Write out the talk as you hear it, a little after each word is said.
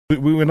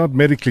We were not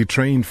medically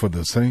trained for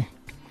this, eh?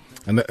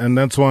 And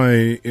that's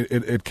why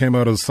it came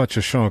out as such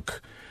a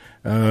shock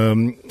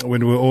when we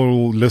were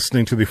all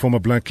listening to the former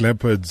Black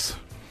Leopards,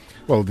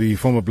 the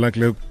former Black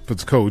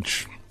Leopards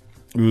coach,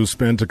 who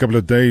spent a couple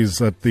of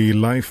days at the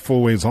Life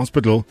Fourways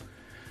Hospital,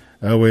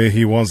 where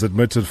he was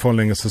admitted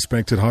following a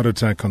suspected heart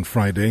attack on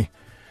Friday.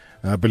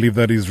 I believe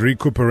that he's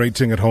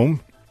recuperating at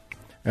home.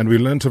 And we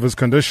learnt of his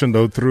condition,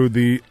 though, through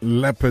the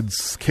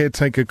Leopards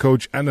caretaker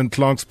coach Alan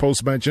Clark's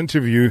post-match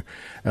interview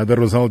that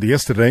was held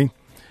yesterday.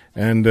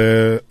 And,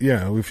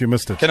 if you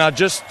missed it. Can I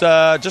just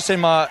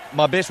send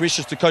my best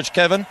wishes to Coach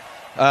Cavin?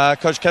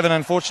 Coach Cavin,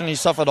 unfortunately,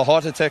 suffered a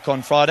heart attack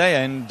on Friday,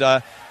 and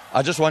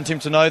I just want him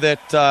to know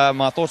that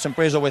my thoughts and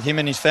prayers are with him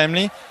and his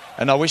family,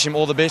 and I wish him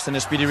all the best and a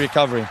speedy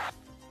recovery.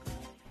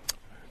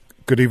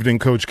 Good evening,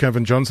 Coach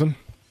Cavin Johnson.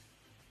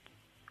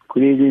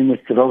 Good evening,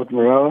 Mr. Robert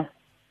Morawa.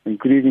 And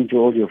good evening to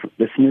all your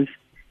listeners,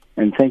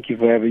 and thank you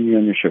for having me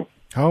on your show.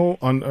 How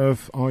on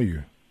earth are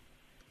you?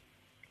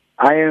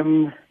 I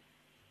am,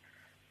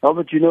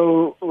 Robert,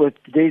 with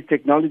today's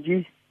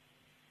technology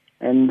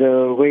and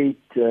the way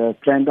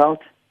it planned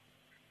out,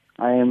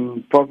 I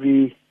am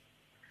probably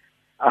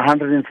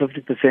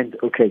 150%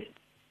 okay.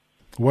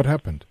 What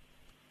happened?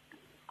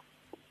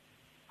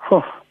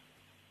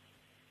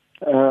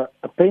 A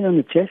pain on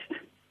the chest,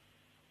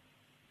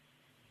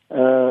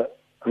 a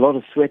lot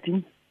of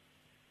sweating,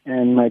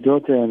 and my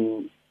daughter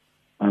and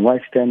my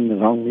wife standing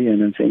around me,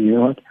 and I'm saying, you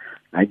know what,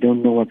 I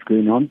don't know what's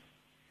going on,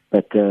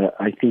 but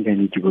I think I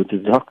need to go to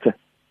the doctor.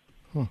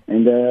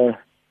 And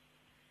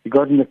we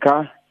got in the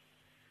car,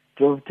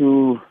 drove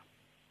to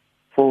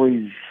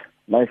Fourways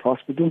Life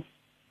Hospital,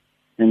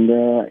 and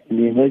in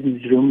the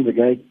emergency room, the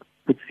guy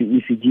puts the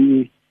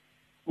ECG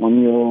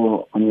on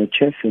your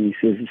chest, and he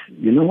says,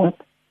 you know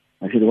what?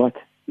 I said, what?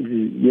 He says,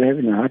 you're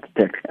having a heart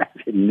attack. I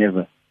said,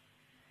 never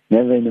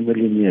in a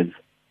million years.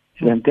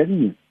 He said, I'm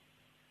telling you.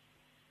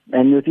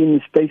 And within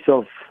the space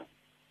of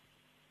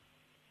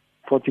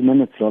 40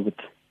 minutes, Robert,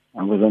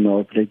 I was on the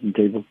operating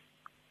table,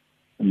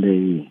 and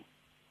they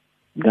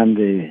done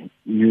the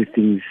new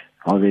things,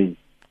 how they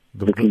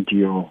look into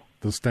your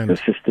system, the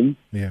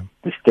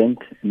stent,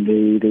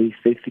 and they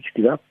fixed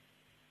it up.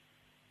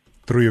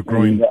 Through your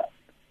groin? And,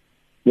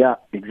 yeah,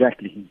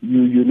 exactly.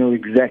 You know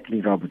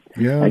exactly, Robert.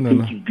 Yeah, I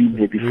think you've been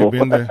there before.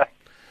 We've been there.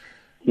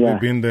 Yeah.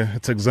 We've been there.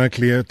 It's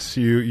exactly it.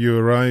 You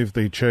arrive,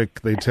 they check,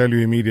 they tell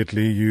you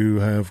immediately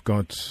you've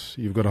got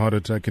a heart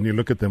attack, and you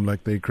look at them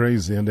like they're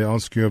crazy, and they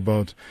ask you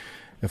about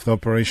if the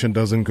operation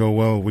doesn't go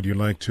well, would you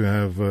like to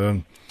have,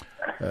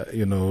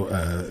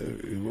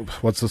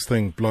 what's this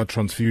thing, blood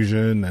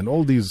transfusion, and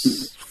all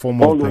these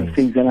formal things. All those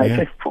things, and I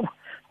said,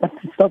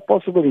 it's not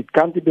possible. It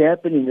can't be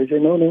happening. They say,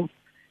 no,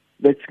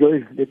 let's go.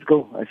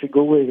 I said,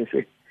 go away. I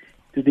said,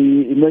 to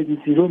the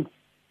emergency room,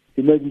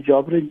 the emergency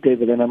operating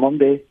table, and I'm on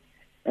there.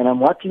 And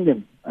I'm watching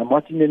them.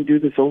 Do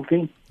this whole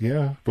thing.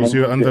 Yeah, because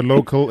you're under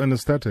local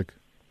anesthetic.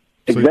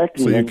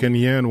 Exactly. So you can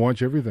hear and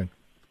watch everything.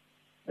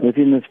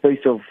 Within the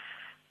space of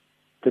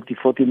 30,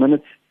 40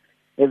 minutes,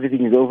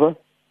 everything is over.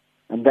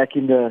 I'm back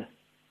in the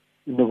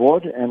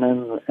ward, and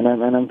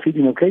I'm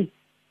feeling okay.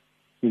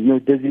 There's no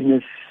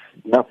dizziness,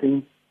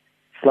 nothing,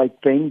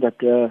 slight pain,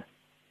 but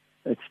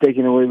it's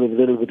taken away with a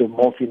little bit of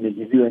morphine that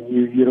you do,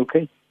 and you're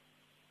okay.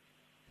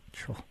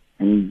 Sure.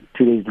 And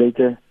 2 days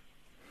later,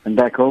 I'm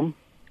back home.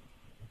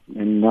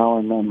 And now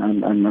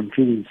I'm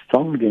feeling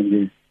strong again.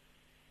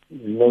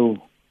 There's no,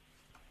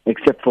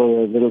 except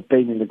for a little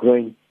pain in the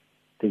groin,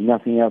 there's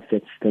nothing else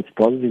that's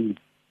bothering me.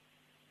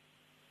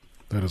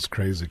 That is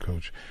crazy,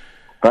 Coach.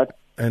 But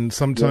and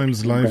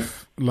sometimes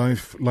life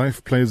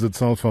plays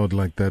itself out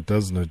like that,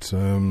 doesn't it?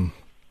 I'm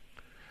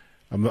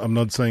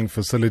not saying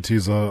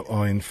facilities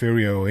are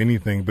inferior or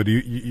anything, but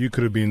you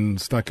could have been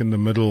stuck in the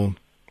middle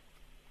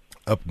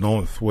up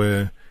north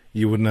where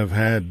you wouldn't have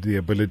had the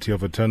ability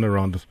of a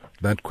turnaround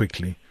that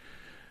quickly.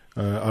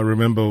 I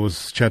remember I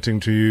was chatting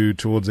to you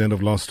towards the end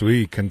of last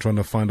week and trying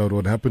to find out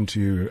what happened to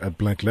you at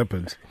Black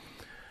Leopards.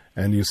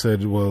 And you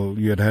said, well,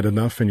 you had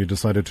enough and you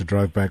decided to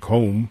drive back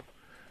home.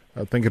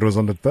 I think it was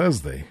on the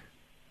Thursday.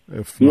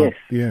 Yes.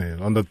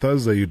 On the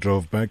Thursday you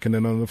drove back, and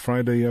then on the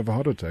Friday you have a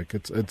heart attack.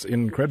 It's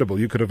incredible.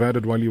 You could have had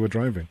it while you were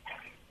driving.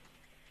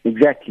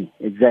 Exactly.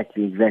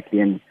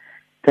 And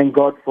thank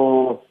God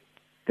for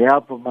the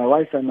help of my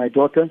wife and my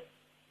daughter.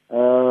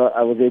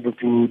 I was able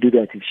to do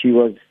that. If she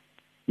was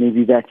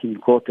maybe back in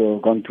court or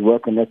gone to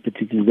work on that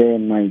particular day,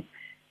 and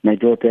my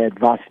daughter had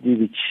varsity,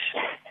 which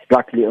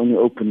luckily only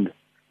opened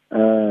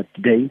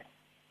today,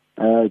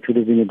 it would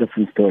have been a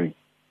different story.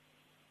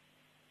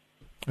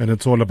 And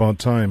it's all about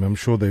time. I'm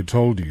sure they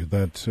told you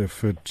that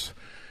if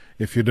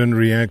you didn't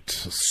react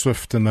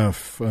swift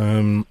enough,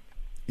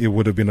 it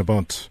would have been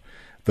about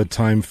the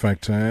time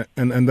factor.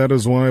 And that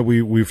is why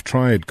we've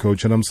tried,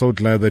 Coach, and I'm so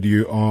glad that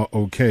you are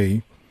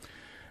okay.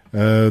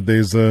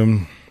 There's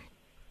a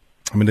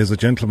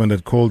gentleman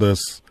that called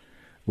us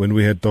when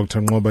we had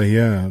Dr. Ngoba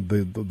here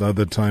the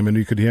other time, and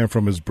you could hear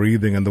from his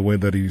breathing and the way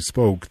that he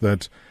spoke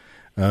that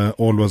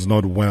all was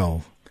not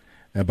well.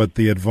 But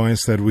the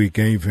advice that we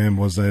gave him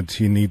was that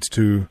he needs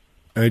to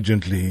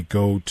urgently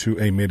go to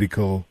a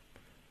medical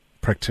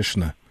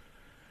practitioner.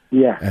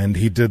 Yeah. And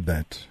he did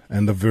that.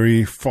 And the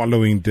very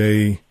following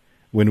day,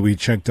 when we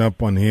checked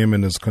up on him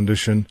and his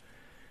condition,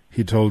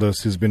 he told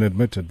us he's been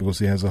admitted because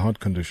he has a heart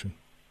condition.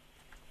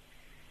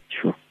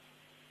 Sure.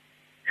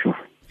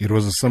 It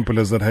was as simple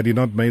as that. Had he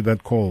not made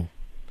that call,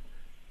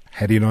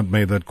 we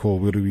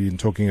would have been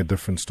talking a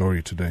different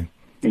story today.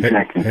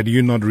 Exactly. Had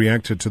you not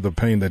reacted to the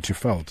pain that you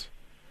felt,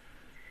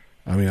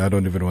 I mean, I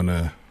don't even want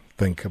to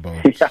think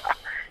about it.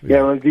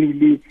 Yeah, well,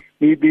 me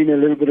being a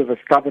little bit of a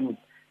stubborn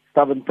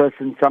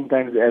person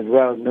sometimes as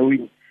well,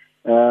 knowing,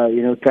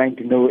 trying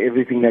to know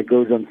everything that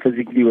goes on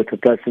physically with a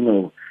person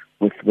or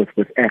with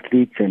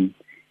athletes and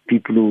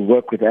people who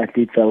work with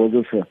athletes. I was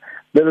also a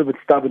little bit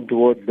stubborn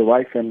towards the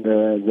wife and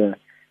the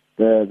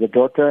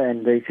daughter,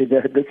 and they said,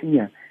 listen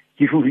here,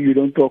 you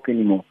don't talk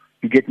anymore.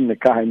 You get in the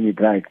car and you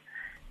drive.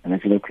 And I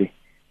said, okay,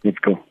 let's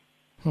go.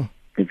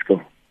 Let's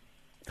go.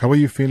 How are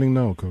you feeling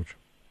now, Coach?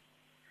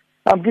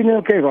 I'm feeling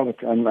okay, Robert.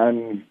 It's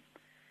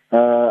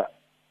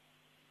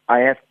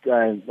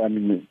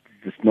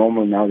just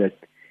normal now that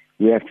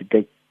we have to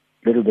take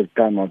a little bit of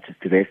time out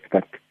just to rest.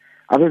 But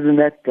other than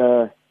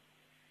that,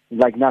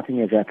 like nothing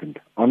has happened.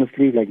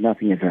 Honestly, like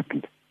nothing has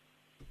happened.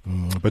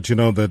 But you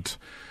know that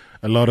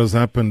a lot has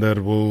happened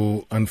that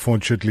will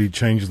unfortunately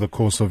change the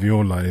course of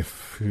your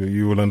life.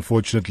 You will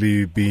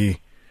unfortunately be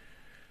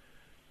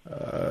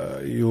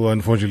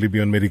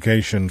on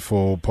medication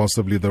for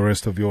possibly the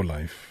rest of your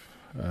life.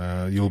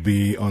 You'll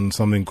be on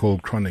something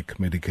called chronic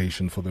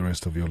medication for the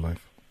rest of your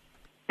life.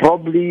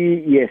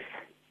 Probably, yes.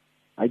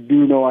 I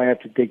do know I have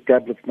to take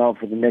tablets now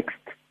for the next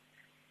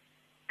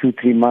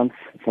 2-3 months,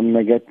 something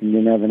like that, and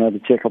then have another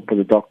checkup with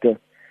the doctor,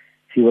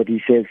 see what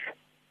he says.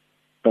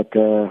 But,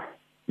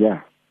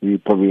 we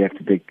probably have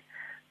to take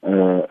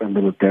a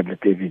little tablet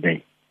every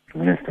day for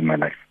the rest of my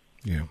life.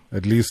 Yeah,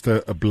 at least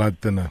a blood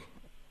thinner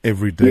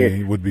every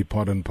day would be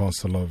part and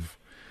parcel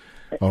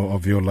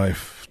of your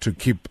life to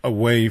keep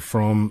away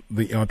from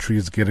the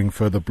arteries getting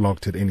further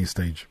blocked at any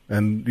stage.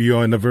 And you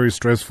are in a very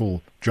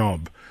stressful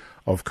job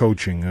of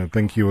coaching. I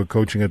think you were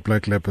coaching at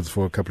Black Leopards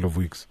for a couple of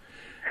weeks.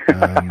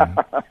 Yeah,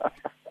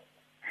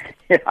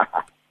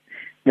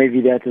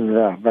 maybe that is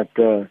but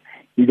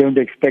you don't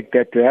expect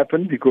that to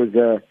happen because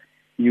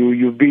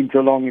you've been so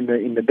long in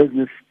the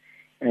business,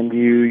 and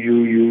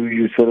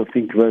you sort of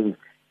think, well,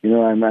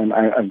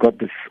 I've got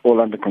this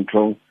all under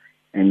control,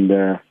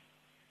 and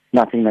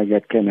nothing like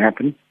that can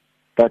happen.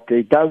 But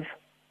it does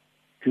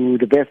to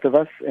the best of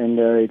us, and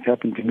it's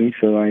happened to me,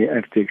 so I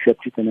have to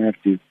accept it, and I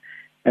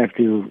have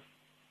to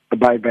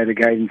abide by the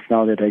guidance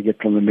now that I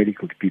get from the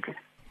medical people.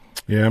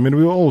 Yeah, I mean,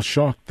 we were all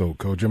shocked, though,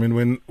 Coach. I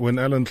mean, when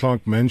Alan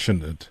Clark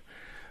mentioned it,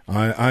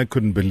 I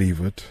couldn't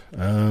believe it.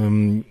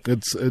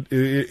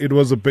 It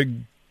was a big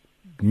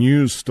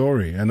news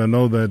story, and I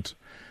know that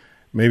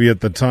maybe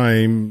at the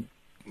time,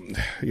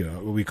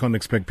 we can't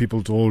expect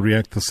people to all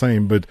react the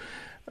same, but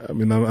I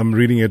mean, I'm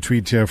reading a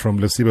tweet here from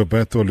Lesiba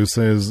Bethel who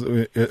says,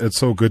 it's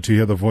so good to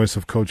hear the voice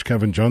of Coach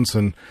Cavin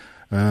Johnson,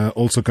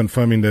 also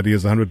confirming that he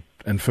is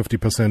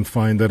 150%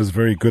 fine. That is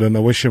very good, and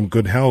I wish him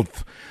good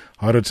health.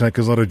 Heart attack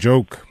is not a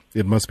joke.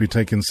 It must be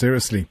taken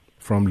seriously,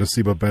 from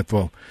Lesiba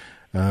Bethel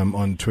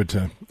on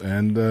Twitter.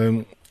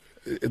 And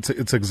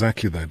it's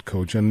exactly that,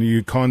 Coach. And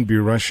you can't be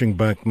rushing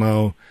back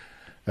now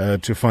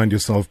to find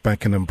yourself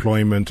back in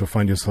employment or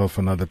find yourself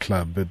another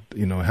club. But,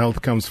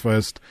 health comes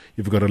first.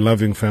 You've got a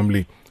loving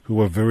family who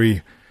are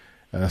very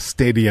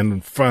steady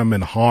and firm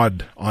and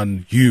hard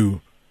on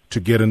you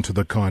to get into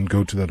the car and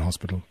go to that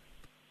hospital.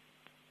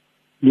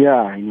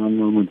 Yeah, in one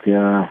moment,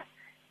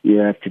 you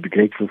have to be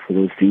grateful for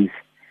those things.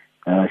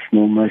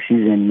 Small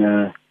mercies.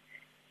 And,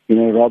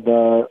 Rob,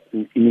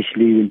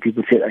 initially when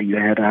people said, you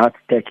had a heart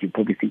attack, you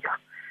probably think,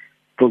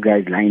 poor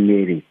guy's lying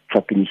there,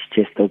 chopping his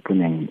chest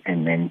open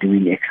and then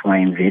doing X, Y,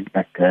 and Z.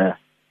 But the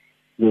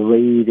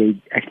way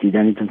they actually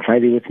done it on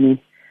Friday with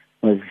me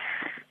was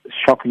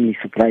shockingly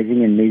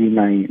surprising, and maybe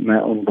my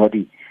own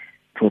body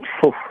thought,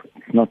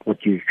 it's not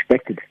what you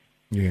expected.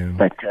 Yeah.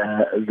 But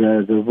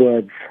the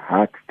words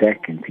heart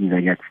attack and things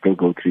like that still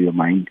go through your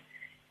mind,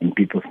 and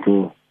people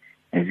still,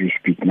 as we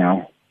speak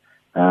now,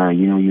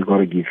 you got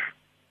to give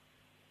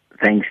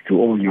thanks to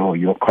all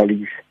your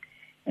colleagues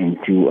and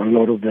to a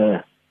lot of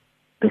the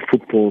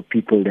football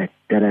people that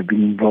I've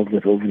been involved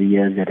with over the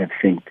years that have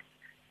sent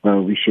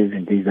well wishes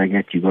and things like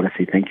that. You got to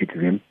say thank you to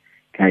them.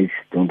 Guys,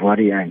 don't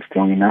worry, I'm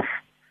strong enough.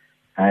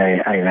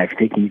 I've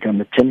taken it on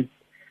the chin,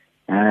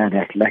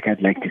 that's like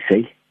I'd like to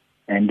say.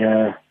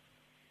 And,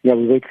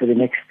 we wait for the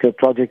next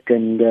project,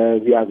 and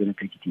we are going to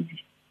take it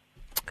easy.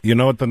 You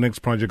know what the next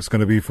project's going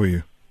to be for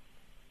you?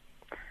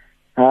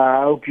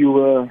 I hope you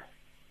were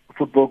a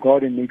football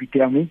god and maybe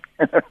tell me.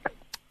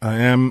 I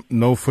am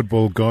no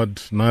football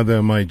god, neither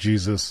am I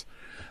Jesus.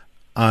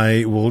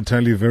 I will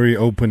tell you very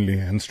openly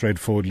and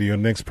straightforwardly, your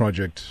next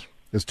project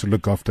is to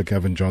look after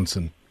Cavin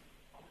Johnson.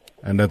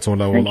 And that's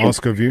all I will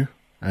ask of you.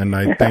 And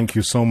I thank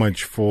you so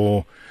much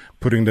for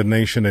putting the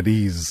nation at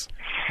ease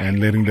and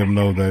letting them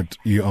know that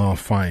you are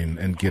fine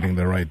and getting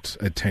the right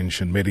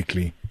attention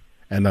medically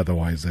and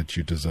otherwise that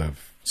you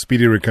deserve.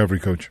 Speedy recovery,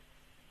 Coach.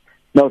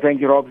 No,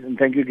 thank you, Rob, and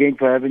thank you again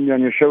for having me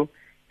on your show.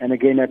 And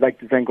again, I'd like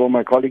to thank all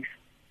my colleagues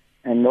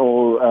and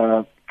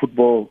all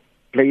football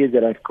players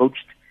that I've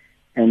coached,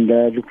 and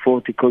look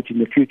forward to coaching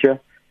in the future,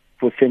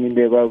 for sending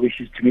their well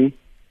wishes to me.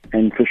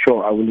 And for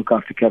sure, I will look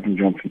after Cavin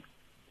Johnson.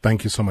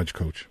 Thank you so much,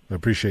 Coach. I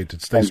appreciate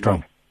it. Stay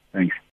strong.